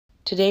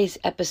Today's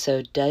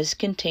episode does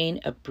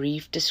contain a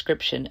brief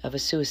description of a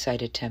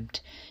suicide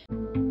attempt.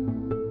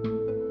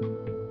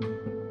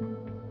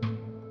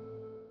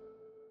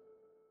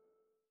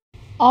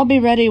 I'll be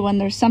ready when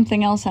there's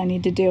something else I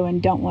need to do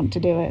and don't want to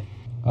do it.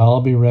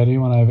 I'll be ready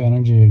when I have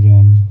energy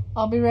again.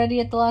 I'll be ready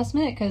at the last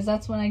minute because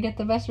that's when I get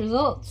the best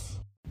results.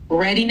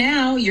 Ready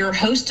now, your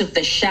host of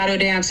the Shadow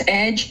Dance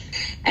Edge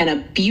and a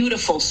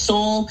beautiful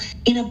soul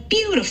in a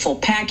beautiful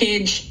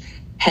package,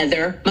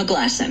 Heather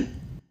McGlasson.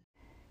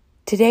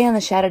 Today on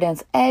the Shadow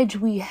Dance Edge,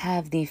 we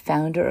have the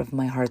founder of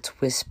My Heart's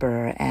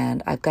Whisper,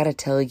 and I've got to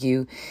tell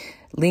you,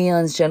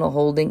 Leon's gentle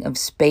holding of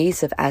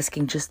space, of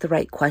asking just the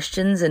right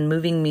questions and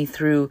moving me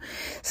through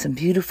some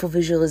beautiful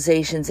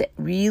visualizations, it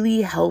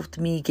really helped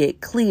me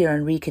get clear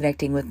on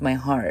reconnecting with my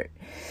heart.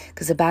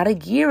 Because about a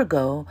year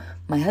ago,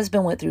 my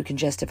husband went through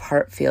congestive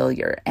heart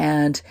failure.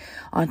 And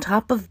on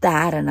top of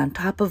that, and on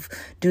top of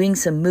doing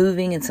some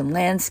moving and some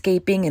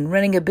landscaping and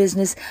running a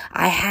business,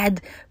 I had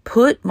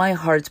put my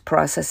heart's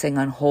processing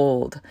on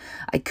hold.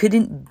 I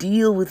couldn't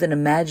deal with an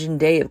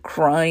imagined day of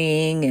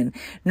crying and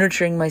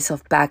nurturing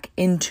myself back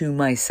into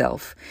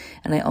myself.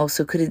 And I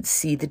also couldn't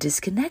see the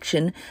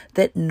disconnection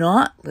that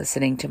not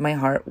listening to my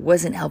heart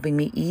wasn't helping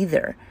me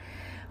either.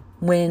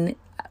 When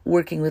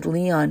working with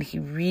Leon, he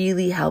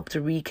really helped to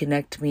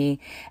reconnect me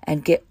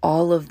and get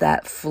all of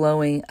that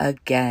flowing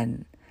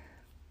again.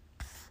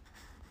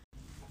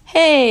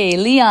 Hey,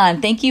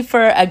 Leon, thank you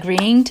for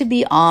agreeing to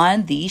be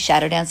on the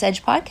Shadow Dance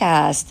Edge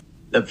podcast.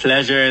 The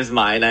pleasure is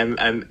mine.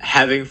 I'm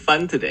having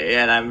fun today,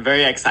 and I'm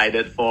very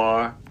excited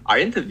for our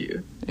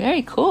interview.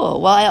 Very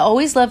cool. Well, I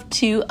always love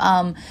to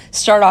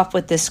start off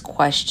with this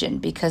question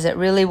because it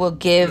really will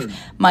give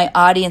my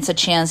audience a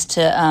chance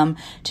to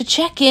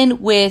check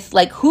in with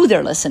like who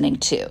they're listening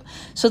to.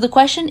 So the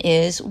question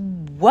is,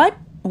 what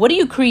are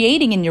you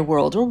creating in your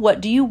world, or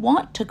what do you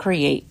want to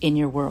create in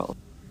your world?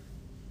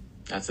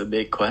 That's a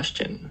big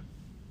question.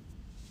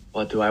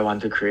 What do I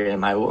want to create in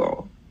my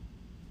world?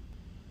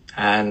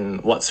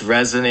 And what's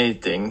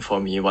resonating for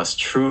me, what's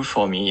true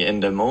for me in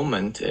the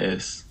moment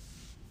is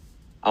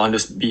I want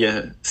to be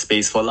a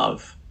space for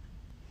love,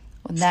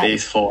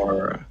 space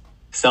for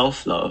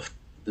self-love,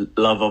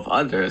 love of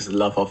others,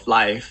 love of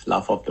life,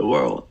 love of the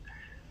world.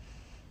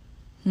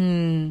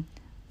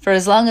 For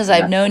as long as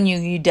I've known you,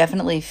 you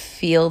definitely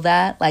feel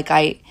that. Like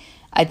I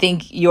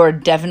think you're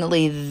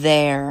definitely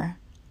there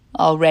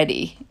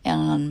already.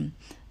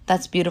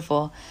 That's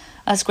beautiful.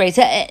 That's great.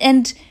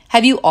 And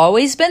have you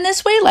always been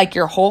this way? Like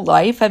your whole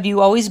life? Have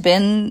you always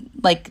been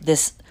like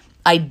this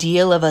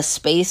ideal of a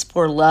space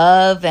for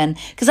love? And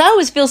because I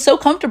always feel so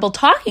comfortable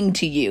talking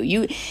to you.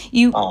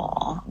 You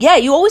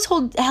always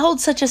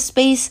held such a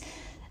space,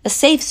 a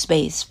safe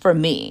space for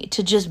me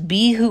to just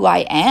be who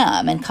I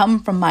am and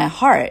come from my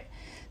heart.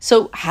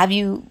 So have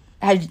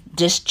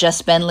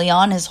just been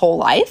Leon his whole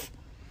life?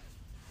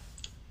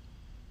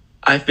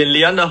 I've been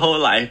Leon the whole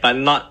life, but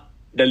not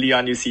the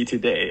Leon you see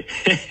today.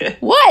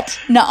 What?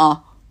 Nuh-uh.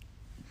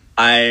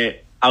 I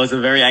was a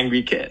very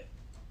angry kid.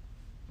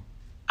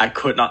 I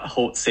could not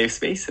hold safe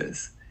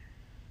spaces.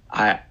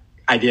 I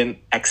didn't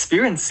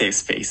experience safe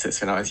spaces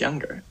when I was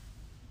younger.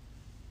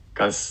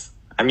 Because,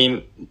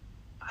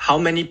 how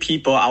many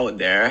people out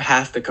there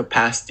have the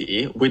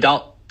capacity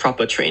without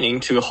proper training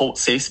to hold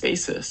safe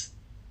spaces?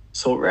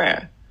 So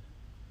rare.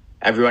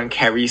 Everyone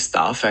carries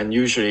stuff, and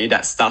usually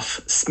that stuff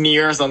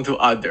smears onto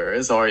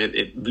others, or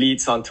it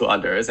bleeds onto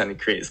others, and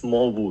it creates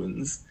more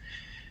wounds.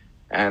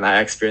 And I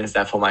experienced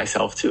that for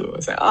myself too.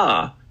 It's like,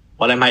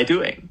 what am I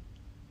doing?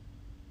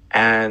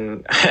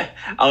 And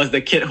I was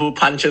the kid who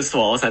punches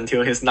walls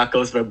until his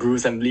knuckles were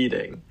bruised and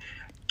bleeding,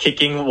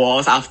 kicking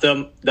walls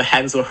after the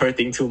hands were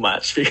hurting too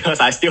much because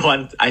I still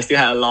had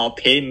a lot of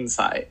pain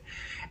inside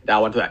that I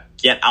want to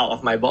get out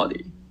of my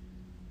body.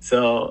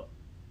 So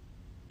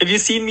if you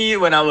see me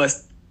when I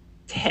was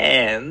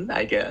 10,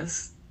 I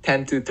guess,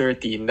 10 to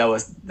 13, that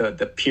was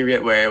the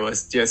period where it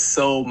was just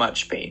so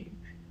much pain,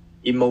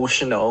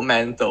 emotional,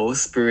 mental,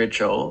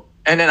 spiritual,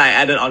 and then I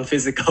added on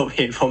physical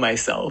pain for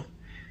myself.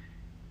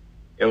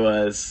 It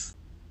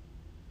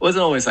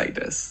wasn't always like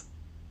this.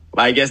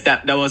 But I guess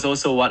that was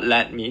also what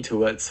led me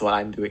towards what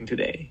I'm doing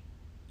today.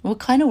 What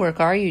kind of work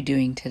are you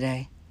doing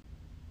today?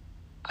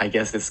 I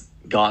guess it's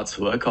God's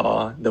work,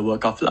 or the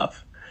work of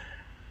love.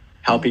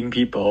 Helping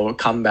people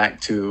come back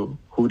to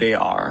who they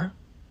are,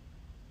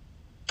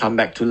 come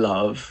back to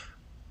love,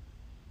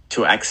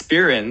 to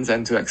experience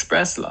and to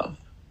express love,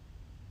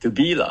 to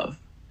be love,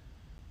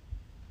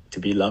 to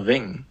be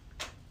loving.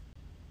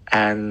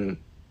 And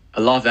a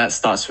lot of that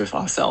starts with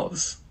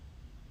ourselves.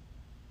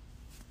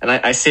 And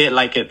I say it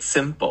like it's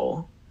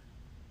simple.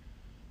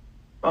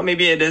 Well,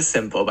 maybe it is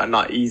simple, but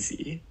not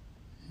easy.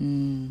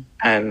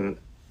 And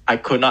I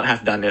could not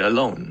have done it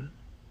alone.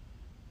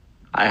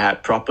 I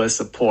had proper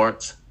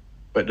support,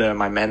 whether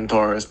my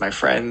mentors, my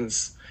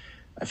friends,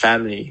 my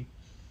family.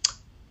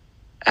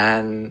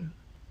 And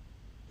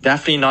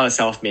definitely not a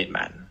self-made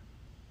man.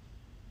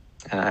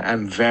 And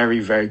I'm very,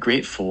 very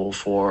grateful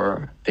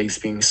for things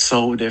being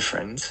so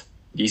different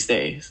these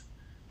days.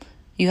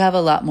 You have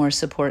a lot more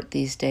support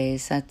these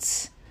days.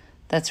 That's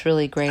That's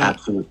really great.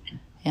 Absolutely.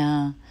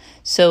 Yeah.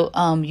 So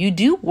you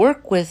do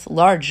work with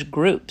large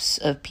groups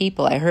of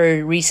people. I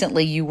heard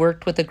recently you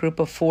worked with a group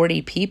of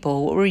 40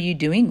 people. What were you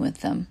doing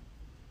with them?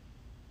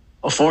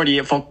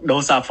 40,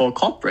 those are for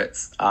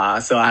corporates.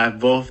 So I have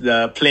both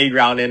the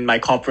playground in my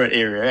corporate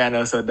area and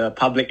also the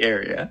public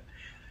area.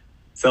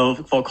 So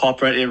for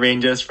corporate, it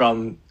ranges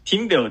from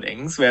team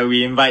buildings where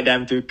we invite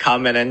them to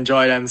come and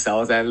enjoy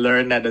themselves and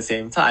learn at the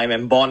same time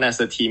and bond as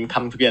a team,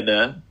 come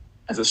together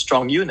as a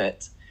strong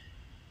unit.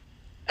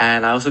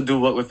 And I also do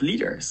work with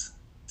leaders.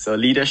 So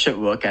leadership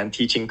work and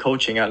teaching,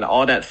 coaching, and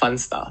all that fun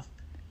stuff.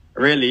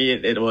 Really,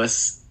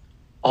 it's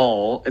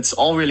all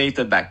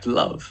related back to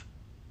love.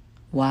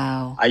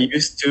 Wow. I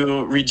used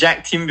to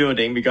reject team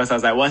building because I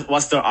was like,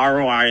 what's the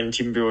ROI in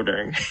team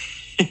building?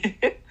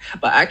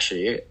 But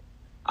actually,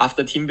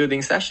 after team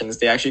building sessions,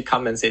 they actually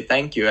come and say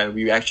thank you. And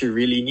we actually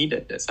really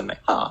needed this. I'm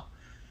like,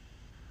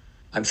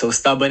 I'm so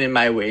stubborn in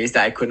my ways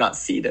that I could not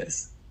see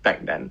this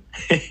back then.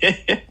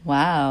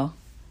 Wow.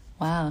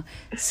 Wow.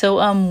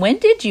 So when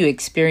did you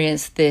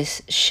experience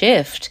this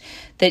shift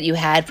that you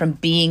had from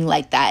being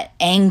like that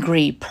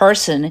angry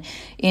person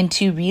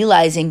into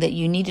realizing that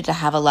you needed to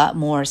have a lot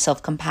more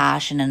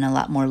self-compassion and a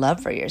lot more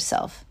love for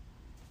yourself?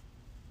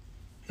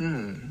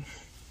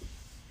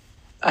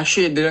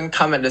 Actually, it didn't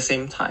come at the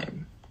same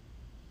time.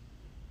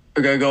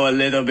 We're going to go a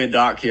little bit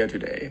dark here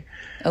today.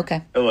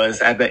 Okay. It was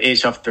at the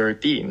age of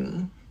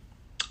 13,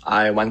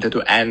 I wanted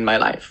to end my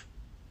life.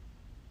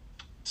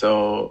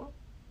 So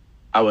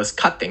I was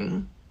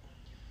cutting,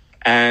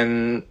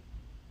 and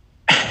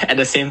at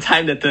the same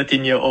time, the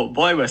 13-year-old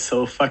boy was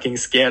so fucking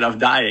scared of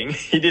dying.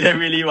 He didn't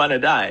really want to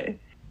die.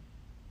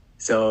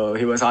 So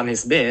he was on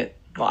his bed,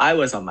 while I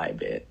was on my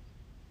bed.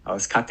 I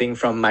was cutting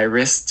from my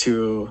wrist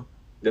to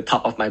the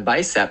top of my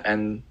bicep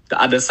and the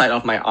other side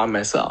of my arm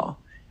as well.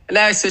 And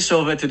then I switched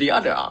over to the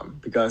other arm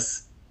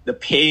because the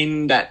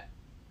pain that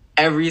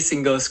every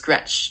single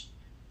scratch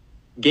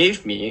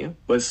gave me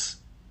was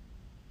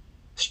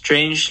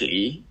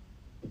strangely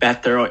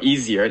better or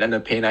easier than the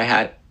pain I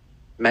had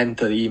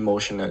mentally,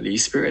 emotionally,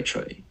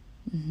 spiritually.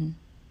 Mm-hmm.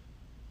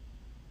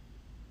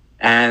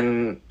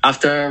 And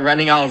after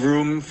running out of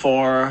room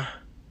for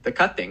the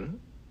cutting,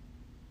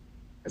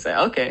 I said,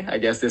 okay, I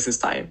guess this is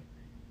time.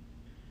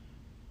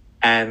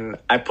 And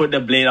I put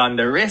the blade on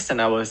the wrist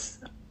and I was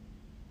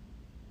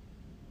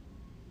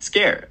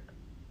scared.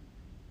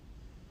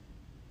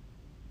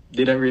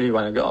 Didn't really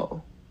want to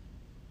go.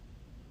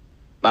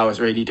 But I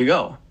was ready to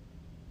go.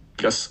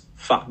 Because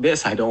fuck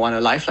this, I don't want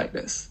a life like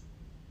this.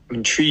 I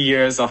mean, 3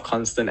 years of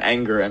constant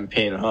anger and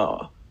pain.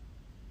 What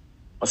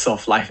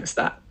sort of life is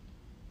that?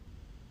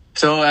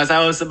 So as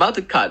I was about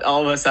to cut,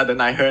 all of a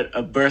sudden I heard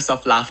a burst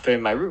of laughter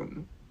in my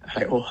room. I'm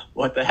like, oh,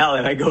 what the hell?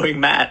 Am I going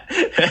mad?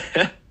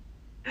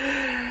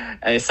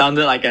 And it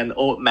sounded like an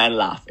old man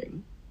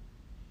laughing.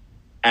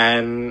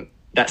 And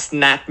that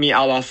snapped me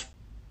out of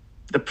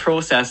the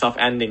process of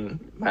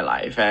ending my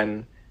life.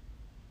 And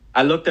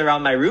I looked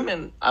around my room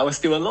and I was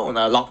still alone.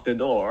 I locked the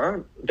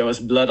door. There was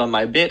blood on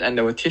my bed and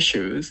there were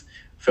tissues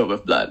filled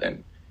with blood.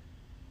 And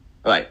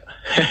like,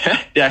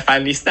 did I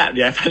finally snap?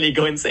 Did I finally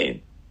go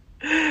insane?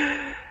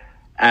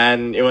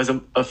 And it was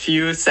a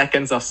few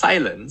seconds of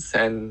silence,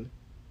 and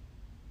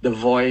the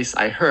voice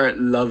I heard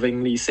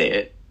lovingly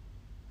said,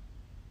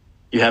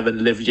 "You haven't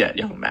lived yet,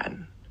 young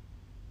man."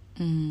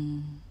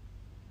 And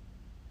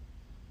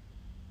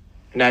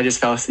I just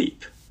fell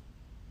asleep.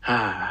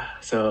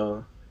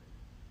 So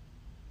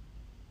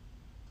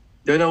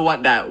don't know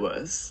what that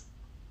was,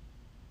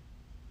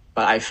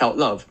 but I felt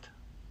loved.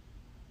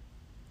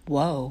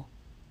 Whoa.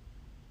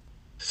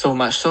 So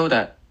much so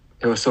that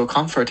it was so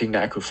comforting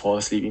that I could fall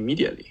asleep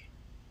immediately.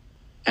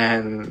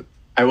 And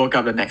I woke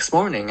up the next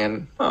morning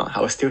and,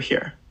 I was still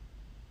here.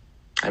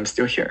 I'm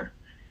still here.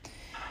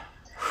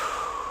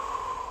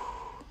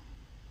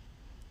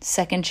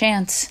 Second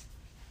chance.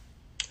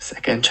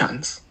 Second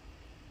chance.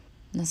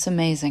 That's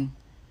amazing.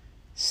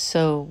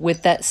 So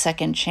with that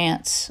second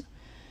chance,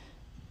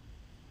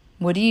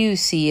 what do you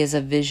see as a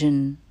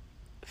vision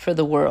for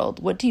the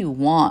world? What do you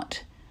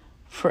want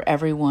for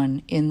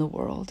everyone in the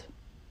world?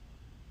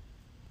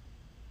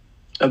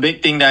 A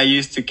big thing that I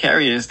used to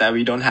carry is that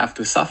we don't have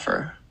to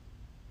suffer.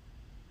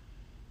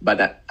 But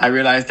that I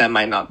realized that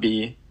might not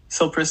be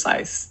so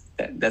precise.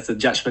 That's a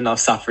judgment of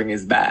suffering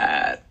is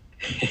bad.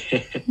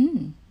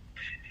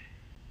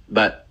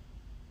 But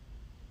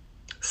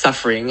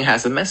suffering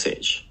has a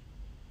message.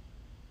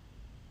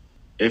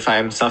 If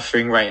I'm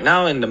suffering right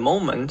now in the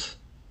moment,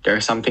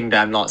 there's something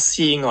that I'm not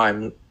seeing or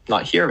I'm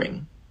not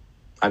hearing.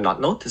 I'm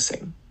not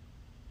noticing.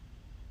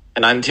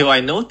 And until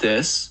I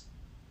notice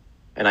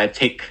and I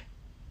take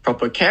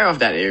proper care of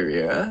that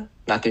area,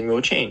 nothing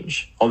will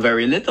change, or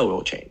very little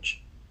will change.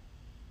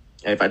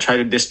 And if I try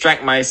to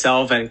distract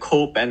myself and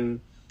cope and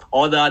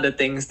all the other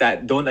things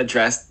that don't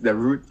address the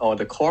root or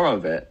the core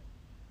of it,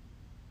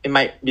 it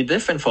might be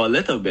different for a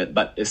little bit,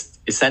 but it's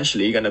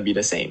essentially going to be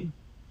the same.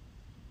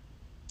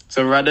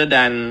 So rather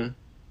than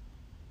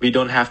we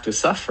don't have to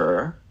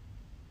suffer,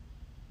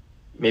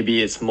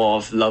 maybe it's more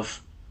of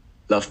love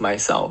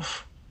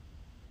myself.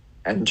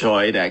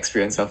 enjoy the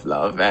experience of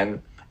love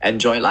and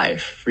enjoy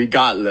life,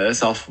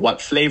 regardless of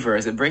what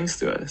flavors it brings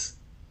to us,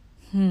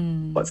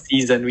 what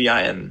season we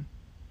are in.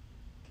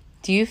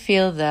 Do you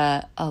feel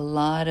that a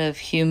lot of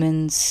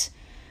humans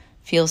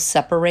feel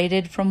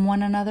separated from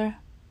one another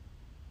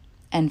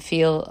and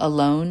feel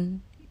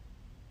alone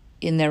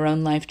in their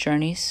own life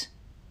journeys?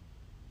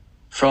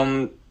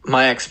 From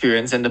my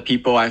experience and the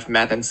people I've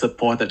met and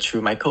supported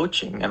through my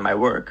coaching and my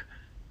work,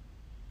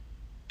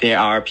 there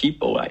are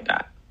people like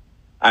that.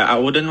 I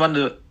wouldn't want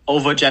to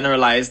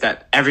overgeneralize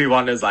that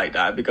everyone is like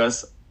that,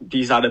 because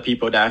these are the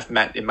people that I've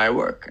met in my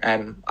work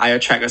and I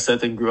attract a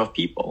certain group of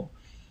people.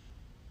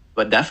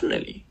 But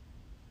definitely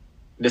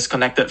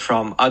disconnected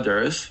from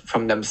others,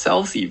 from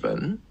themselves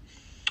even,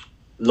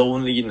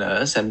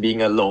 loneliness and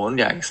being alone,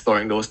 yeah,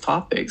 exploring those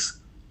topics.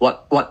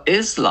 What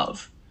is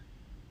love?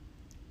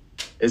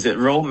 Is it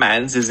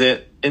romance? Is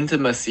it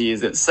intimacy?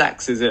 Is it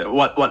sex? Is it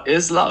what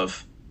is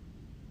love?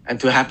 And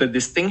to have the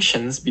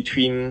distinctions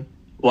between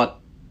what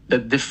the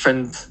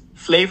different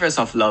flavors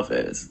of love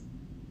is,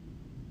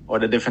 or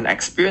the different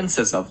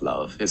experiences of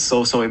love, is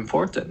so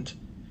important.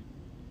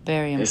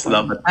 Very important. It's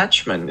love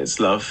attachment, it's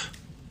love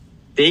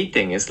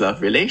dating, it's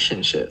love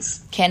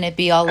relationships. Can it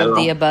be all of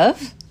the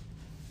above?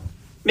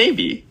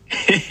 Maybe.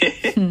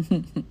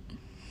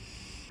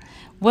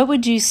 What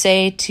would you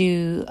say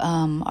to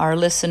our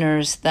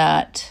listeners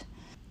that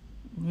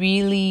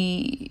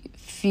really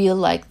feel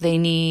like they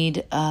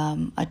need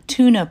a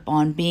tune-up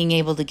on being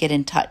able to get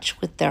in touch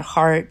with their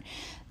heart,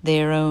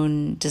 their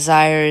own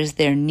desires,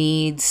 their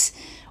needs,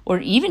 or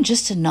even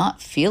just to not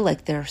feel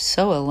like they're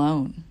so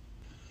alone?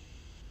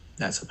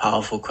 That's a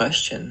powerful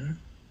question.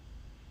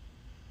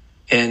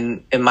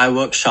 In my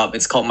workshop,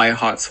 it's called My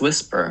Heart's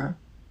Whisper.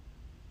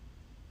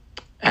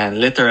 And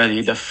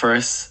literally the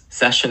first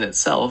session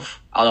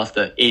itself, out of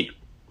the 8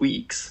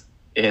 weeks,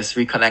 is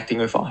reconnecting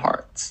with our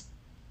hearts.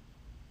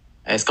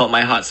 And it's called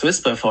My Heart's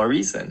Whisper for a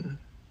reason.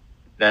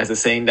 There's a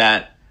saying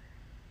that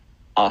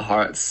our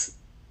hearts,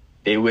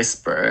 they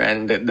whisper,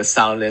 and the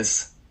sound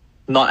is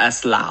not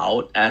as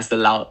loud as the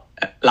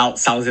loud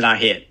sounds in our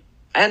head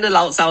and the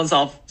loud sounds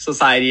of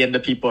society and the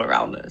people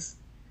around us.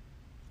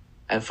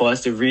 And for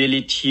us to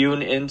really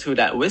tune into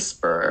that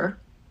whisper,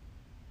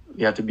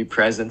 we have to be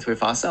present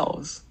with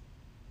ourselves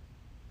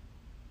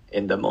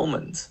in the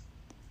moment.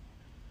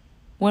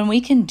 When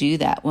we can do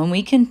that, when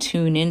we can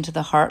tune into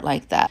the heart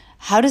like that,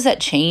 how does that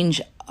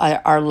change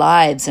our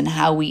lives and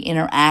how we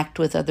interact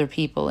with other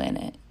people in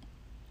it?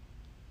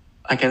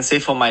 I can say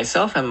for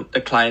myself and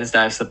the clients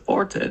that I've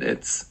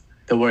supported,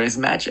 the word is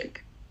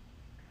magic.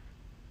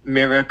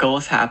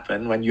 Miracles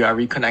happen when you are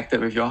reconnected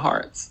with your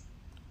hearts.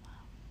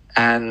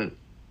 And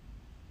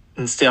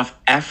instead of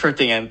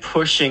efforting and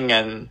pushing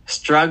and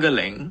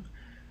struggling,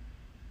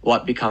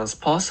 what becomes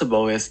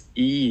possible is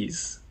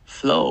ease,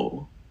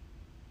 flow.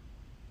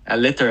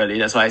 And literally,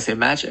 that's why I say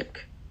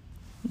magic.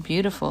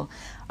 Beautiful.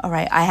 All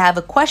right, I have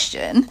a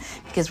question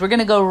because we're going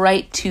to go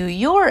right to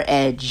your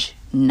edge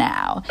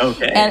now.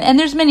 Okay. And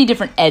there's many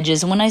different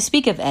edges. And when I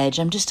speak of edge,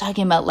 I'm just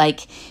talking about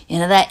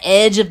that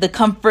edge of the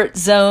comfort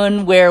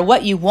zone where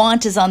what you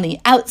want is on the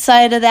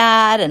outside of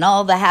that and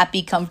all the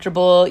happy,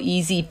 comfortable,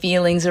 easy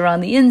feelings are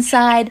on the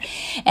inside.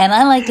 And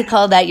I like to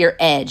call that your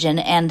edge.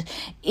 And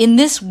in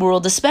this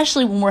world,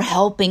 especially when we're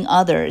helping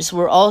others,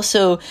 we're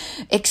also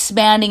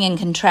expanding and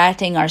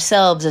contracting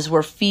ourselves as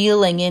we're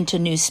feeling into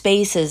new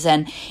spaces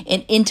and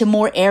into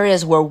more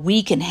areas where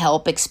we can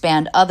help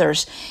expand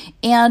others.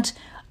 And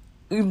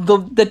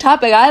the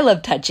topic I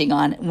love touching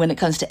on when it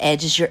comes to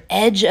edge is your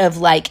edge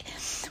of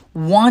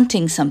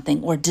wanting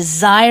something or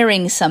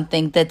desiring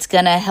something that's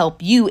going to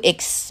help you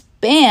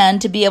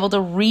expand to be able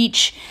to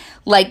reach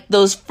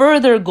those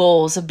further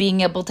goals of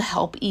being able to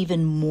help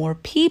even more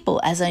people,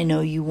 as I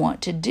know you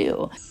want to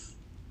do.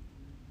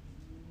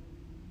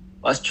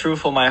 What's true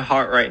for my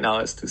heart right now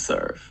is to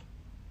serve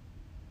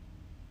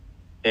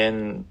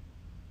in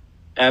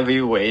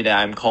every way that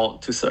I'm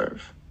called to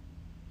serve.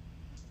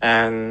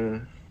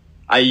 And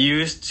I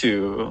used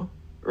to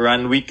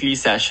run weekly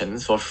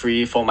sessions for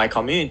free for my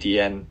community,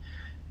 and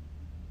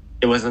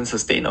it wasn't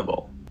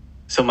sustainable.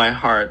 So my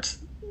heart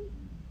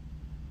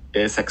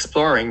is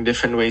exploring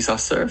different ways of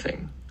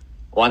serving.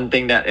 One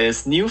thing that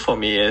is new for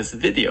me is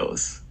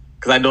videos,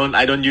 because I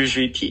don't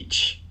usually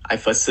teach. I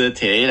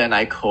facilitate and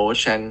I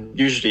coach and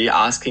usually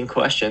asking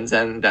questions,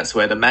 and that's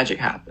where the magic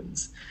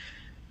happens.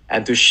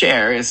 And to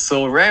share is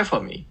so rare for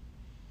me.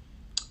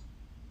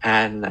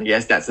 And I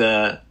guess that's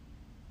a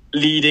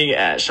leading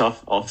edge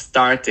of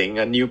starting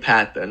a new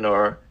pattern,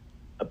 or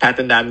a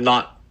pattern that I'm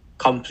not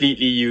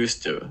completely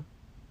used to.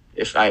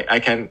 If I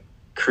can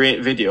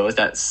create videos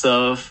that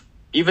serve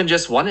even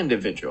just one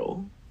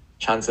individual,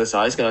 chances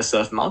are it's going to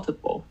serve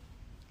multiple.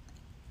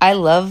 I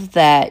love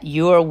that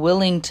you're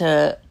willing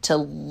to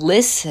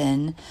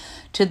listen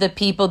to the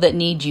people that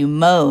need you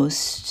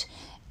most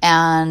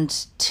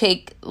and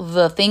take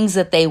the things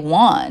that they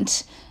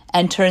want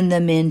and turn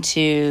them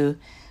into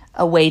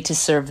a way to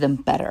serve them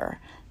better.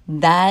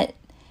 That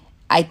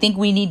I think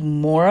we need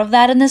more of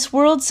that in this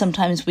world.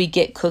 Sometimes we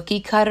get cookie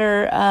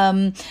cutter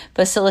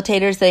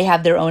facilitators. They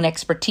have their own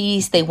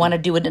expertise. They want to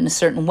do it in a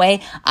certain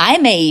way. I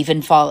may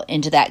even fall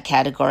into that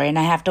category, and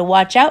I have to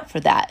watch out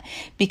for that,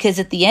 because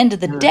at the end of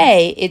the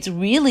day, it's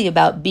really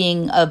about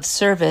being of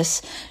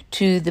service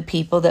to the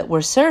people that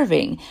we're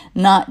serving,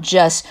 not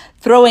just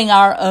throwing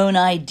our own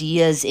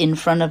ideas in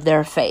front of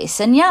their face.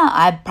 And yeah,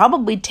 I'm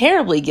probably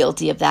terribly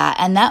guilty of that.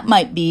 And that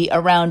might be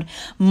around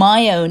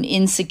my own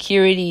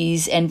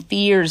insecurities and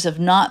fears of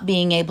not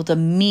being able to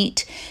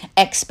meet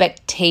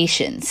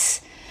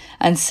expectations.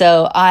 And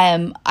so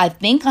I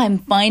think I'm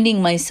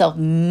finding myself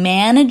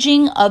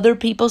managing other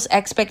people's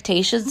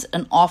expectations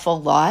an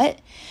awful lot.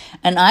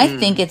 And I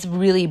think it's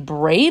really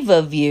brave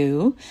of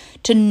you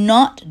to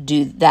not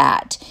do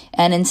that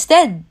and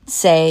instead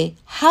say,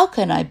 how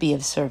can I be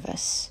of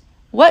service?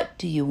 What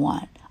do you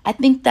want? I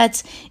think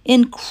that's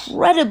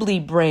incredibly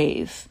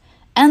brave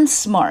and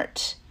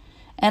smart.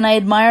 And I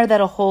admire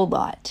that a whole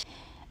lot.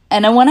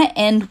 And I want to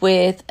end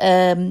with,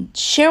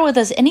 share with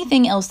us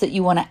anything else that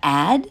you want to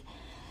add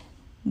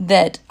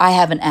that I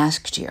haven't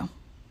asked you.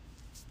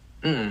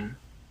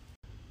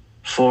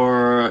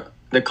 For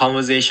the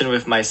Conversation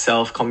with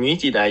Myself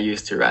community that I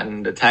used to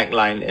run, the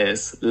tagline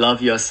is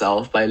love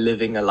yourself by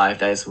living a life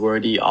that is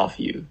worthy of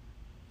you.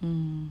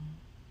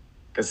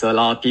 Because a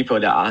lot of people,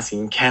 they're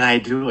asking, can I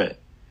do it?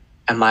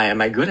 Am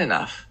I good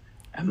enough?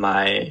 Am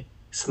I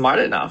smart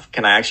enough?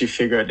 Can I actually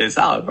figure this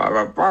out?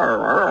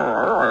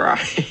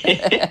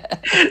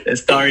 The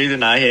stories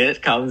in our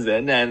head comes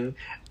in and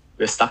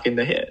we're stuck in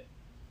the head.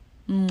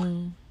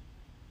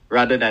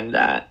 Rather than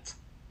that,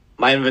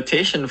 my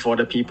invitation for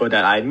the people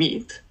that I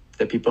meet,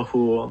 the people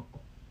who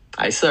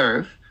I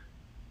serve,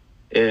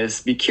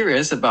 is be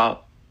curious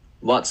about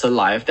what's a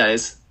life that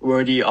is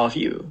worthy of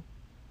you,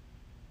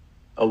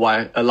 a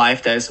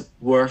life that is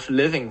worth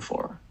living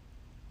for.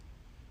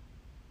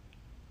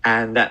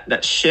 And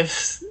that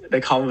shifts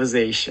the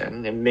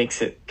conversation. It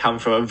makes it come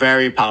from a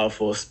very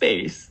powerful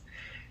space,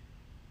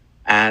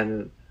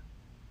 and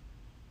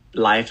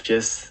life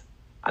just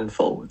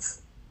unfolds.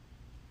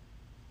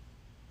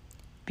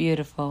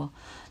 Beautiful.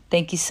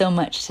 Thank you so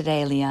much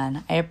today,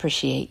 Leon. I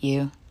appreciate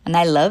you, and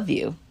I love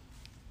you.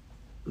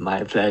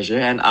 My pleasure,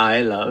 and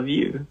I love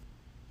you.